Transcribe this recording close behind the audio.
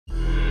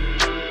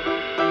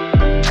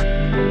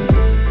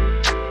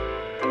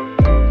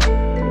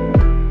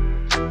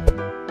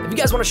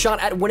guys want a shot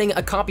at winning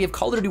a copy of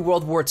Call of Duty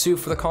World War II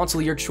for the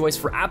console of your choice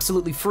for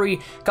absolutely free,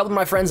 a couple of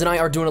my friends and I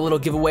are doing a little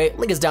giveaway.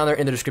 Link is down there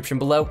in the description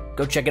below.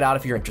 Go check it out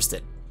if you're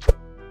interested.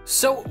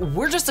 So,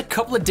 we're just a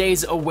couple of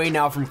days away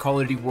now from Call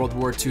of Duty World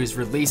War II's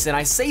release, and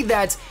I say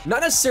that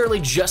not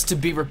necessarily just to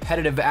be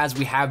repetitive as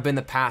we have been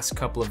the past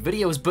couple of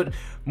videos, but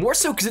more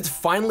so because it's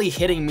finally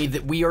hitting me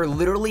that we are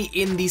literally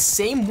in the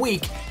same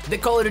week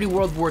that Call of Duty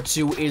World War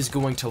II is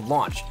going to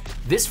launch.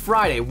 This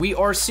Friday, we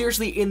are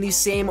seriously in the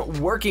same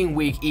working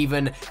week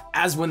even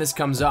as when this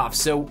comes off,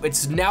 so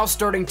it's now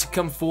starting to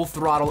come full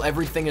throttle.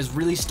 Everything is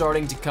really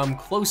starting to come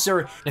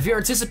closer. If you're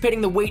anticipating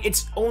the wait,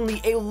 it's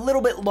only a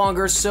little bit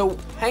longer, so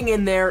hang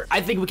in there.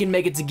 I think we can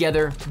make it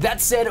together. That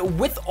said,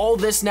 with all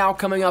this now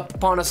coming up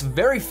upon us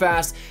very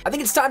fast, I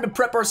think it's time to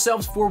prep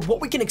ourselves for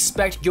what we can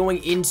expect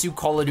going into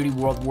Call of Duty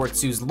World War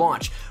II's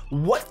launch.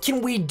 What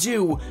can we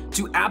do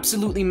to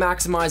absolutely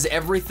maximize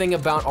everything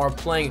about our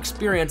playing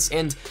experience?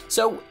 And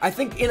so I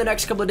think in the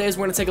next couple of days,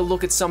 we're gonna take a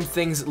look at some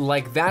things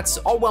like that,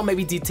 all while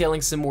maybe detailing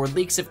some more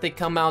leaks if they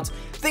come out,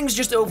 things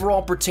just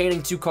overall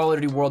pertaining to Call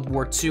of Duty World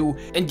War II,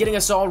 and getting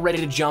us all ready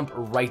to jump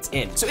right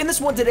in. So in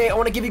this one today, I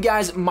wanna give you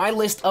guys my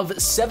list of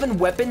 7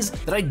 weapons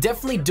that I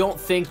definitely don't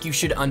think you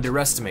should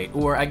underestimate.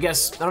 Or I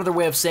guess another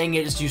way of saying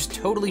it is you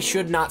totally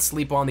should not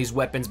sleep on these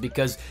weapons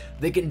because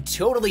they can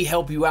totally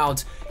help you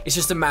out. It's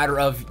just a matter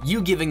of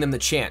you giving them the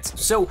chance.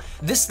 So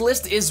this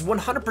list is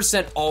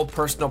 100% all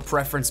personal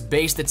preference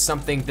based. It's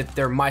something that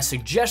they're my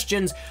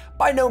suggestions.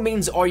 By no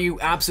means are you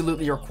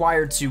absolutely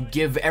required to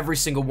give every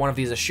single one of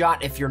these a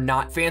shot if you're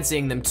not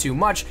fancying them too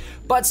much,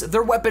 but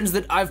they're weapons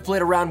that I've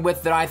played around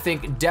with that I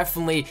think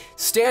definitely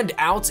stand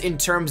out in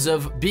terms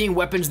of being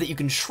weapons that you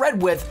can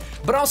shred with,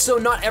 but also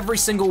not every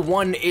single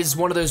one is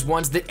one of those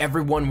ones that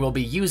everyone will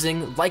be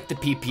using, like the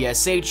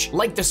PPSH,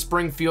 like the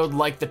Springfield,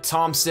 like the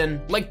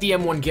Thompson, like the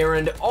M1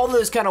 Garand, all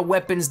those kind of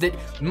weapons that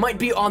might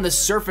be on the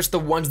surface the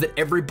ones that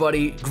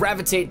everybody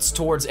gravitates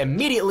towards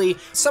immediately.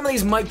 Some of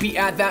these might be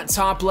at that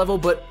top level,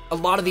 but a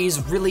lot of these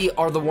really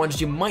are the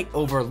ones you might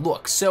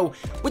overlook. So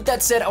with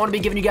that said, I want to be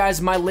giving you guys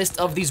my list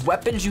of these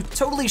weapons you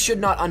totally should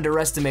not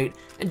underestimate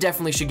and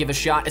definitely should give a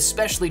shot,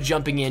 especially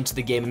jumping into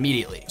the game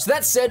immediately. So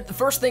that said, the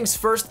first things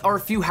first are a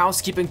few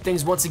housekeeping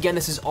things. Once again,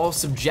 this is all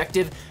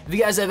subjective. If you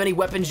guys have any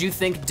weapons you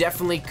think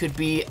definitely could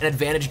be an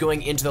advantage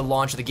going into the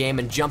launch of the game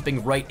and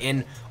jumping right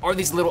in, are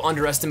these little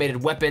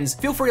underestimated weapons,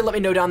 feel free to let me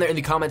know down there in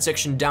the comment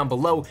section down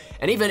below,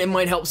 and even it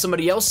might help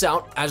somebody else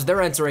out as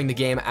they're entering the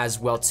game as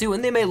well too,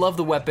 and they may love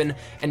the weapon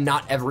and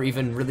not ever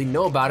even really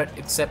know about it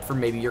except for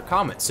maybe your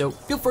comment. So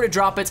feel free to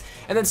drop it.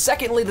 And then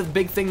secondly, the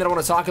big thing that I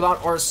want to talk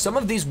about are some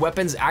of these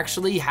weapons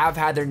actually have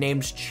had their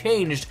names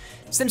changed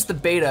since the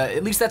beta.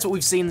 At least that's what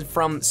we've seen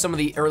from some of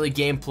the early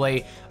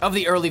gameplay of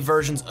the early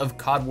versions of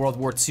COD World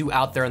War II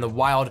out there in the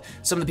wild.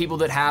 Some of the people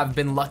that have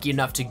been lucky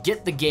enough to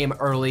get the game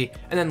early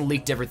and then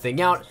leaked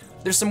everything out.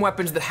 There's some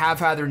weapons that have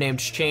had their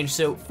names changed,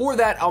 so for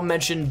that, I'll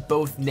mention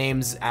both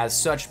names as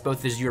such,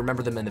 both as you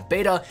remember them in the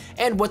beta,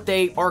 and what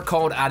they are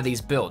called out of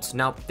these builds.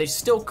 Now, they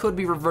still could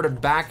be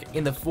reverted back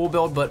in the full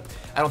build, but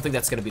I don't think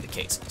that's gonna be the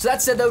case. So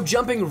that said though,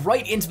 jumping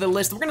right into the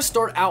list, we're gonna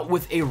start out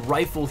with a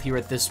rifle here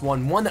at this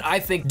one that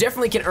I think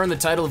definitely can earn the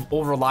title of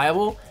Old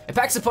Reliable. It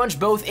packs a punch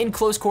both in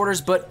close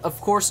quarters, but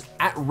of course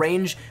at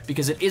range,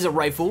 because it is a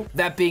rifle,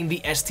 that being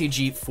the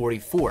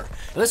STG-44.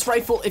 Now this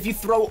rifle, if you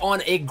throw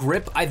on a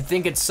grip, I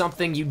think it's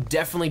something you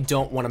definitely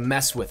don't want to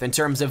mess with in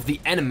terms of the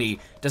enemy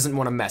doesn't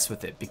want to mess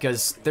with it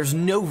because there's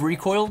no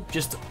recoil,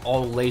 just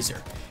all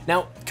laser.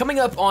 Now, coming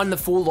up on the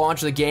full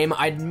launch of the game,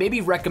 I'd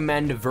maybe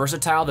recommend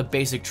Versatile, the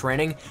basic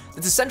training.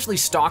 That's essentially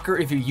Stalker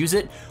if you use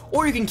it,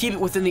 or you can keep it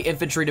within the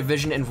infantry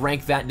division and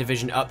rank that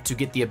division up to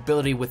get the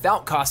ability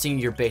without costing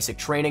you your basic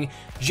training,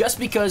 just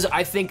because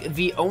I think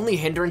the only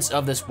hindrance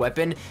of this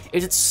weapon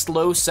is its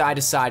slow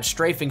side-to-side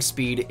strafing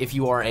speed if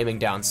you are aiming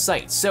down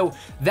sight. So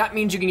that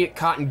means you can get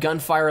caught in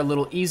gunfire a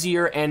little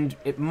easier, and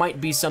it might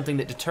be something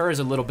that deters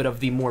a little bit of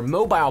the more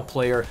mobile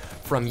player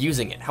from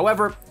using it.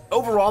 However,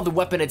 overall, the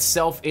weapon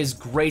itself is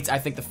great. I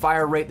think the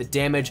fire rate, the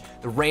damage,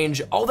 the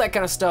range, all that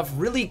kind of stuff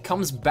really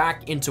comes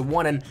back into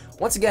one and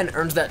once again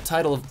earns that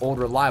title of Old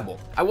Reliable.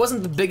 I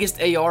wasn't the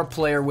biggest AR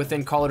player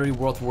within Call of Duty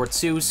World War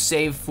II,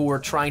 save for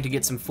trying to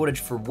get some footage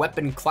for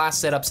weapon class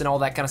setups and all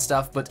that kind of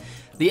stuff, but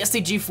the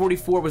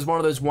STG-44 was one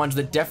of those ones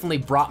that definitely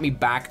brought me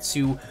back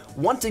to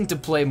wanting to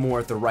play more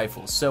with the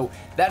rifles. So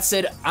that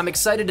said, I'm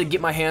excited to get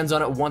my hands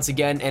on it once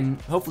again,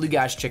 and hopefully you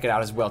guys check it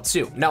out as well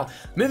too. Now,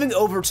 moving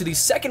over to the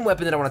second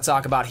weapon that I want to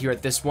talk about here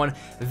at this one,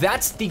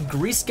 that's the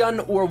grease gun,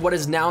 or what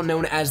is now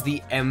known as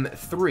the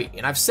M3.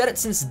 And I've said it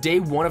since day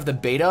one of the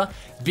beta,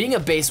 being a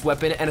base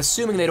weapon and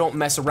assuming they don't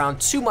mess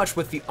around too much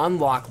with the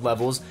unlock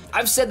levels,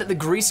 I've said that the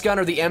grease gun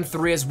or the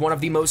M3 is one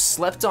of the most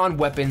slept on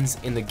weapons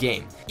in the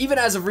game. Even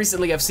as of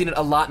recently, I've seen it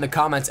a lot in the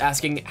comments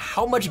asking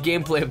how much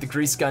gameplay of the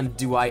grease gun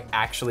do I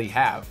actually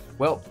have.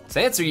 Well,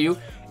 to answer you,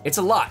 It's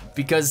a lot,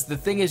 because the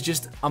thing is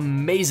just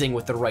amazing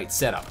with the right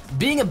setup.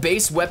 Being a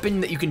base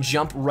weapon that you can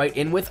jump right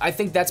in with, I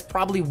think that's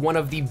probably one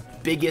of the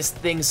biggest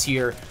things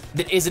here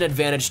that is an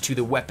advantage to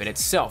the weapon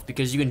itself,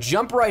 because you can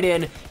jump right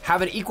in,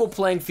 have an equal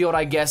playing field,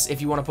 I guess,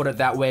 if you want to put it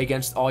that way,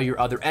 against all your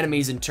other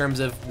enemies in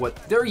terms of what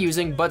they're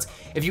using. But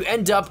if you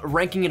end up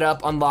ranking it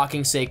up,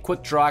 unlocking, say,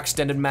 quick draw,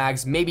 extended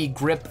mags, maybe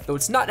grip, though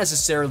it's not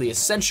necessarily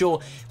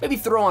essential, maybe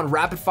throw on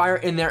rapid fire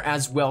in there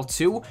as well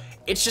too,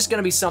 it's just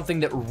gonna be something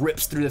that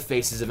rips through the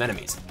faces of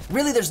enemies.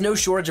 Really, there's no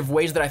shortage of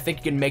ways that I think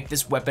you can make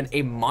this weapon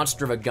a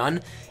monster of a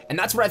gun, and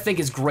that's what I think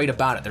is great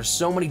about it. There's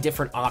so many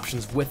different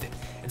options with it.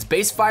 Its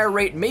base fire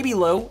rate may be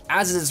low,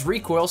 as is its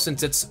recoil,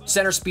 since its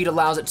center speed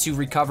allows it to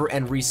recover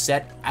and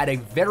reset at a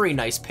very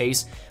nice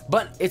pace,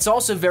 but it's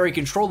also very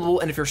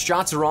controllable, and if your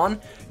shots are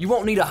on, you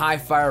won't need a high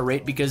fire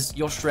rate because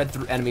you'll shred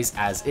through enemies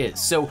as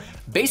is. So,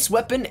 base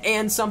weapon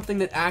and something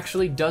that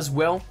actually does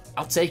well,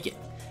 I'll take it.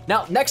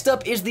 Now, next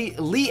up is the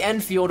Lee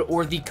Enfield,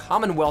 or the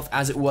Commonwealth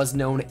as it was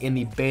known in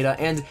the beta,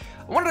 and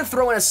I wanted to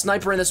throw in a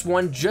sniper in this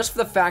one just for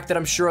the fact that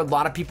I'm sure a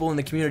lot of people in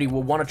the community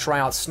will want to try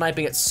out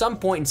sniping at some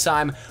point in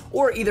time,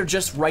 or either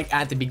just right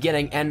at the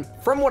beginning. And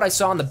from what I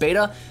saw in the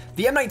beta,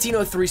 the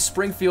M1903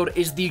 Springfield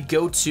is the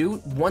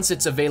go-to once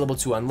it's available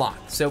to unlock.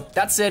 So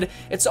that said,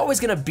 it's always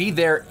going to be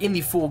there in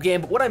the full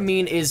game, but what I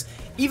mean is,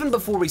 even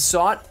before we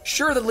saw it,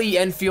 sure, the Lee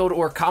Enfield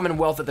or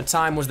Commonwealth at the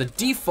time was the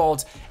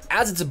default,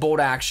 as it's a bolt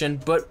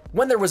action, but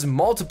when there was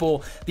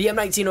multiple, the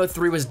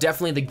M1903 was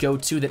definitely the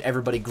go-to that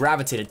everybody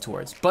gravitated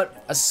towards.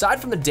 But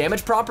aside from the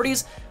damage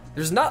properties,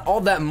 there's not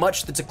all that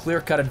much that's a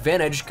clear-cut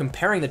advantage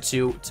comparing the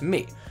two to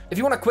me. If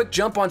you want a quick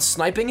jump on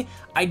sniping,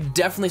 I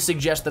definitely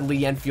suggest the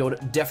Lee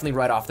Enfield definitely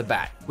right off the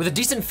bat. With a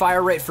decent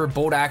fire rate for a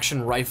bolt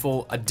action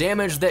rifle, a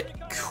damage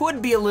that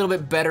could be a little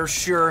bit better,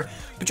 sure,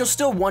 but you'll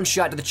still one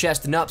shot to the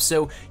chest and up,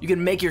 so you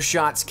can make your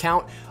shots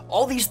count.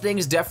 All these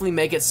things definitely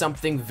make it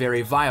something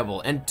very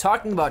viable. And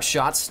talking about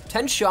shots,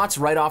 10 shots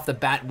right off the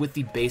bat with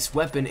the base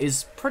weapon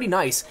is pretty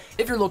nice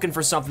if you're looking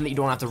for something that you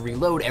don't have to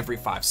reload every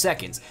 5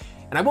 seconds.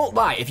 And I won't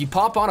lie, if you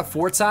pop on a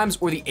 4 times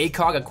or the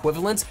ACOG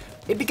equivalent,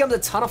 it becomes a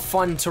ton of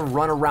fun to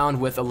run around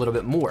with a little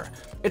bit more.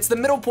 It's the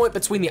middle point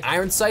between the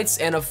iron sights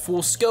and a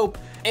full scope,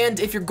 and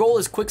if your goal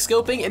is quick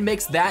scoping, it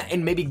makes that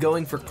and maybe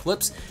going for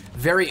clips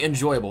very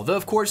enjoyable. Though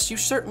of course, you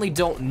certainly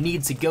don't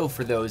need to go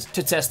for those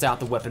to test out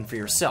the weapon for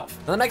yourself.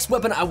 Now, the next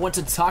weapon I want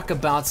to talk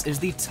about is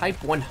the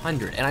Type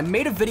 100, and I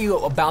made a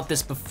video about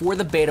this before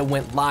the beta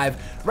went live,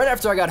 right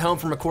after I got home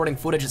from recording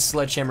footage at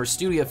Sledgehammer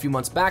Studio a few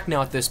months back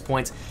now at this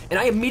point, and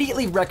I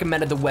immediately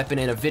recommended the weapon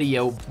in a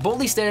video,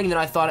 boldly stating that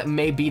I thought it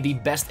may be the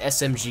best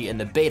SMG in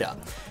the beta.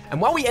 And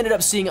while we ended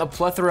up seeing a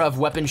plethora of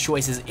weapon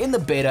choices in the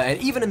beta and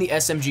even in the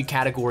SMG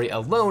category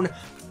alone,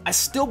 I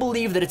still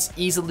believe that it's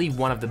easily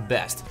one of the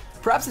best.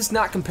 Perhaps it's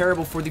not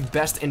comparable for the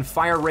best in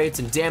fire rates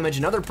and damage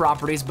and other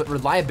properties, but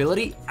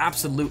reliability,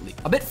 absolutely.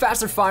 A bit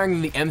faster firing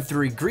than the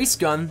M3 grease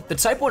gun, the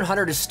Type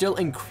 100 is still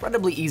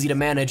incredibly easy to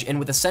manage, and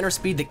with a center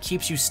speed that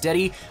keeps you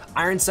steady,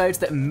 iron sights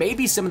that may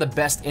be some of the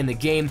best in the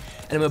game,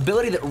 and a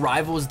mobility that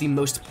rivals the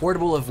most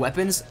portable of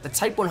weapons, the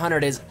Type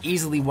 100 is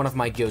easily one of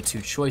my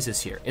go-to choices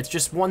here. It's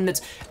just one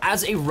that's,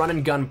 as a run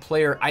and gun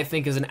player, I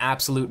think is an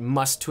absolute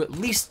must to at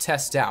least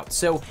test out.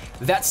 So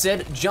that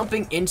said,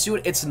 jumping into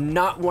it, it's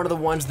not one of the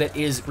ones that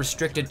is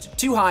restricted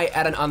too high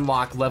at an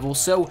unlock level,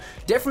 so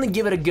definitely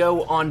give it a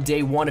go on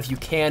day one if you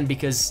can,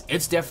 because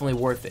it's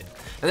definitely worth it.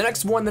 And the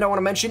next one that I want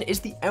to mention is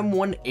the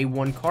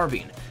M1A1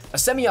 carbine, a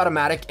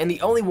semi-automatic and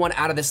the only one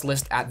out of this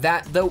list at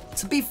that, though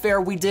to be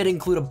fair, we did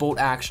include a bolt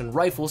action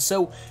rifle,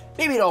 so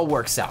maybe it all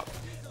works out.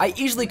 I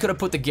easily could have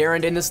put the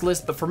Garand in this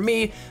list, but for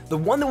me, the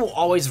one that will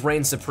always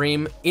reign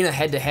supreme in a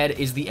head-to-head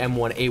is the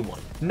M1A1.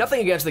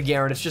 Nothing against the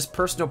Garand, it's just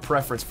personal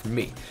preference for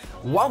me.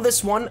 While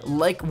this one,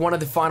 like one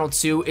of the final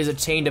two, is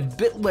attained a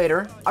bit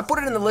later, I put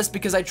it in the list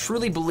because I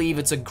truly believe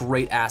it's a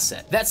great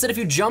asset. That said, if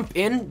you jump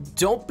in,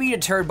 don't be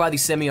deterred by the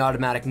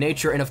semi-automatic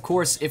nature, and of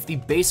course, if the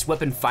base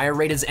weapon fire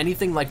rate is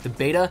anything like the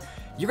beta,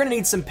 you're gonna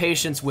need some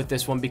patience with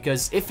this one,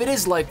 because if it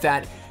is like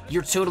that,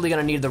 you're totally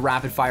gonna need the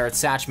rapid fire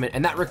attachment,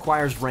 and that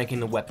requires ranking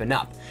the weapon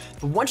up.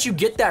 But once you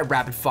get that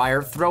rapid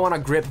fire, throw on a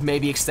grip,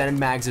 maybe extended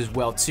mags as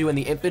well too in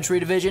the infantry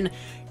division,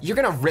 you're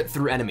gonna rip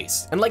through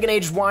enemies. And like an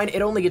aged wine,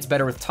 it only gets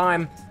better with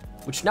time,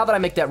 which now that I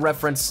make that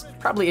reference,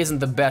 probably isn't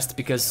the best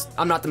because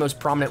I'm not the most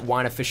prominent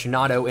wine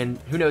aficionado, and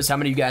who knows how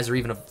many of you guys are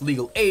even of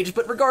legal age,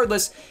 but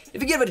regardless,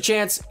 if you give it a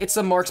chance, it's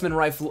a marksman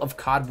rifle of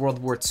COD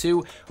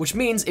WW2, which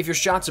means if your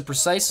shots are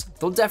precise,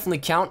 they'll definitely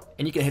count,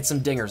 and you can hit some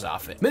dingers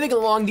off it. Moving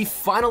along, the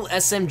final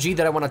SMG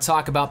that I want to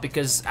talk about,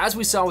 because as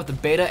we saw with the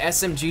beta,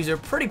 SMGs are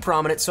pretty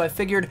prominent, so I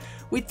figured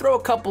we'd throw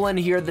a couple in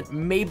here that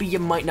maybe you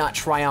might not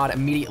try out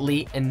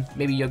immediately, and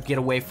maybe you'll get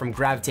away from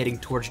gravitating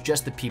towards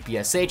just the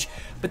PPSH,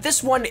 but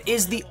this one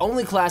is the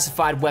only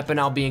classified weapon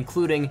I'll be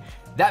including,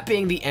 that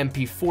being the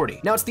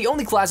MP40. Now, it's the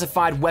only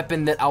classified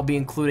weapon that I'll be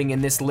including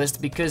in this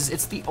list because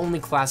it's the only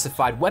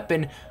classified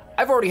weapon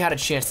I've already had a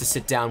chance to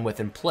sit down with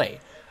and play.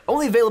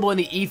 Only available in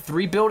the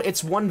E3 build,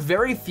 it's one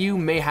very few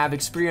may have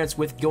experience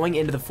with going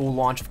into the full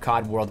launch of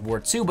COD World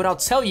War II, but I'll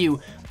tell you,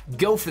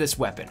 go for this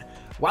weapon.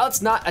 While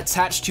it's not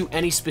attached to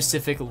any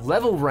specific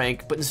level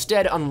rank, but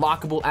instead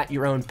unlockable at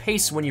your own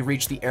pace when you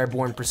reach the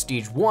Airborne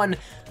Prestige 1,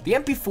 the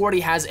MP40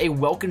 has a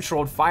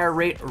well-controlled fire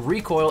rate,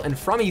 recoil, and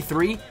from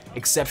E3,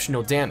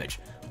 exceptional damage.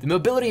 The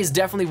mobility is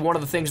definitely one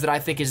of the things that I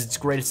think is its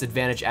greatest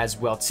advantage as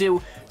well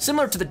too,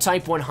 similar to the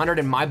Type 100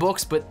 in my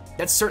books, but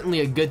that's certainly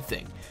a good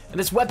thing. And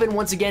this weapon,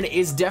 once again,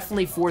 is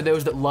definitely for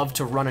those that love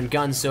to run and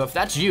gun, so if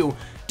that's you,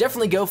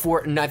 definitely go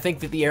for it, and I think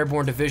that the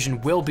Airborne Division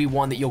will be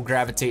one that you'll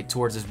gravitate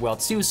towards as well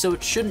too, so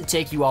it shouldn't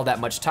take you all that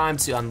much time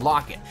to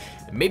unlock it.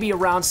 Maybe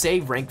around, say,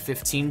 rank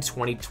 15,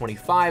 20,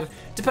 25,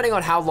 depending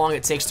on how long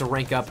it takes to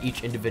rank up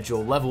each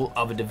individual level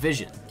of a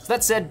division. So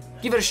that said,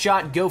 give it a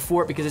shot, go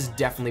for it, because it's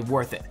definitely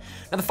worth it.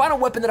 Now, the final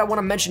weapon that I want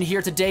to mention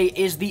here today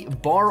is the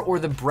BAR, or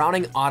the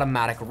Browning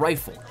Automatic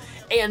Rifle.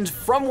 And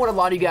from what a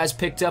lot of you guys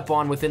picked up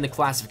on within the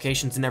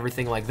classifications and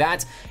everything like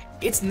that,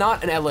 it's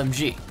not an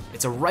LMG.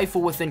 It's a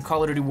rifle within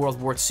Call of Duty World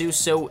War II,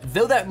 so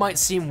though that might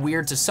seem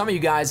weird to some of you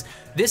guys,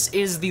 this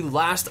is the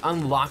last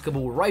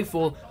unlockable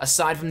rifle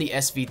aside from the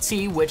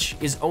SVT, which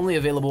is only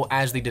available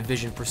as the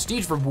Division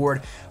Prestige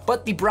reward,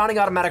 but the Browning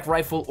Automatic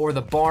Rifle, or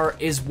the BAR,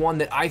 is one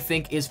that I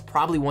think is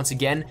probably, once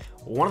again,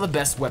 one of the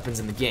best weapons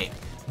in the game.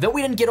 Though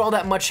we didn't get all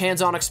that much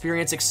hands-on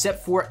experience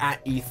except for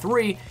at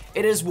E3,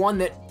 it is one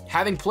that,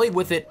 having played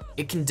with it,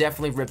 it can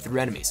definitely rip through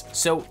enemies.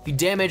 So the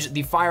damage,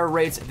 the fire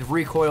rates, the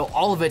recoil,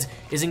 all of it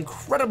is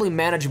incredibly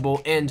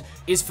manageable and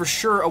is for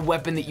sure a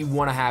weapon that you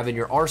want to have in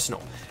your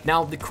arsenal.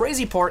 Now, the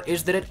crazy part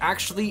is that it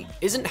actually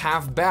isn't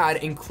half bad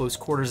in close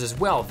quarters as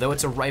well, though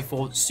it's a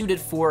rifle suited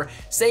for,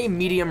 say,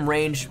 medium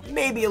range,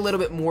 maybe a little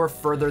bit more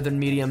further than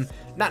medium,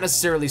 not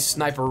necessarily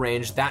sniper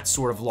range, that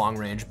sort of long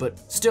range, but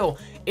still,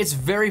 it's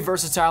very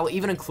versatile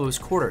even in close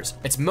quarters.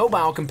 It's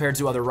mobile compared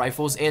to other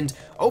rifles, and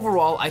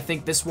overall, I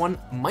think this one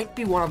might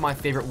be one of my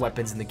favorite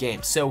weapons in the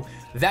game. So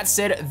that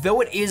said, though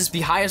it is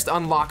the highest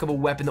unlockable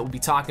weapon that we'll be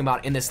talking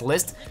about in this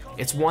list,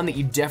 it's one that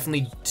you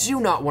definitely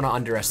do not want to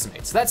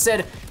underestimate. So that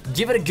said,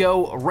 give it a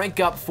go, rank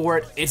up for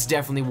it, it's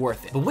definitely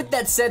worth it. But with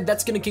that said,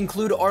 that's going to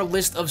conclude our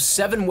list of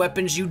 7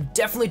 weapons you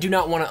definitely do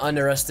not want to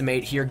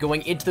underestimate here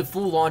going into the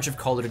full launch of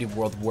Call of Duty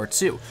World War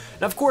II.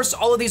 Now, of course,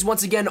 all of these,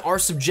 once again, are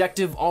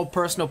subjective, all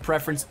personal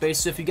preference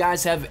based, so if you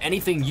guys have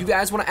anything you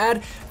guys want to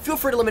add, feel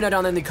free to let me know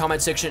down in the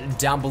comment section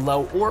down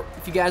below, or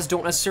if you guys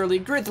don't necessarily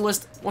agree with the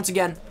list, once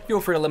again,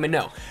 feel free to let me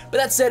know. But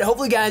that said,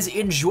 hopefully you guys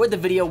enjoyed the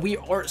video. We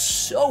are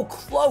so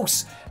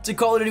close to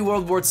Call of Duty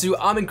World War II.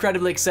 I'm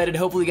incredibly excited.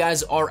 Hopefully you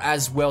guys are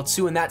as well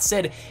too. And that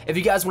said, if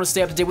you guys want to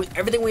stay up to date with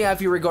everything we have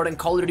here regarding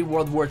Call of Duty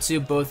World War II,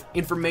 both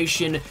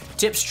information,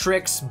 tips,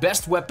 tricks,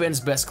 best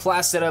weapons, best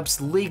class setups,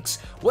 leaks,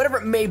 whatever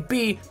it may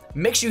be,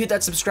 make sure you hit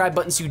that subscribe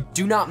button so you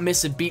do not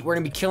miss a beat. We're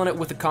going to be killing it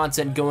with the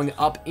content going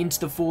up into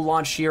the full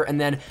launch here,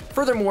 and then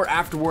furthermore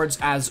afterwards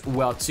as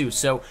well too.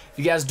 So if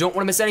you guys don't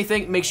want to miss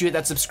anything, make sure you hit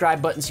that subscribe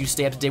button so you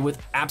stay up to date with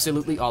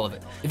absolutely all of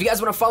it. If you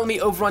guys want to follow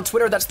me over on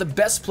Twitter, that's the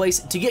best place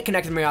to get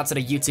connected with me outside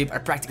of YouTube. I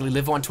practically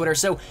live on Twitter,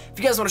 so if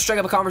you guys want to strike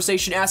up a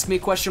conversation, ask me a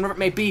question, whatever it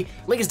may be,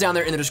 link is down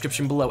there in the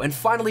description below. And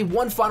finally,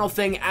 one final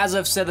thing, as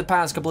I've said the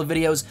past couple of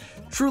videos,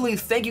 truly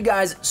thank you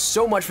guys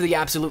so much for the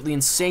absolutely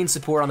insane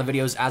support on the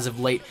videos as of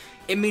late.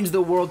 It means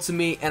the world to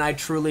me, and I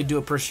truly do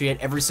appreciate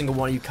every single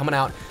one of you coming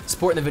out,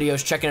 supporting the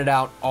videos, checking it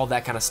out, all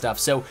that kind of stuff.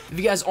 So if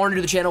you guys are new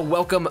to the channel,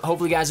 welcome.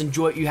 Hopefully you guys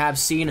enjoy what you have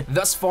seen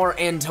thus far,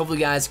 and hopefully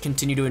you guys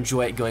continue to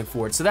enjoy it going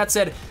forward. So that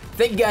said,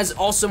 thank you guys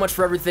all so much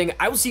for everything.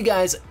 I will see you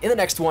guys in the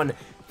next one.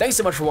 Thanks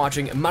so much for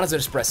watching. Manazo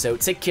Espresso.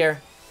 Take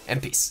care,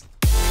 and peace.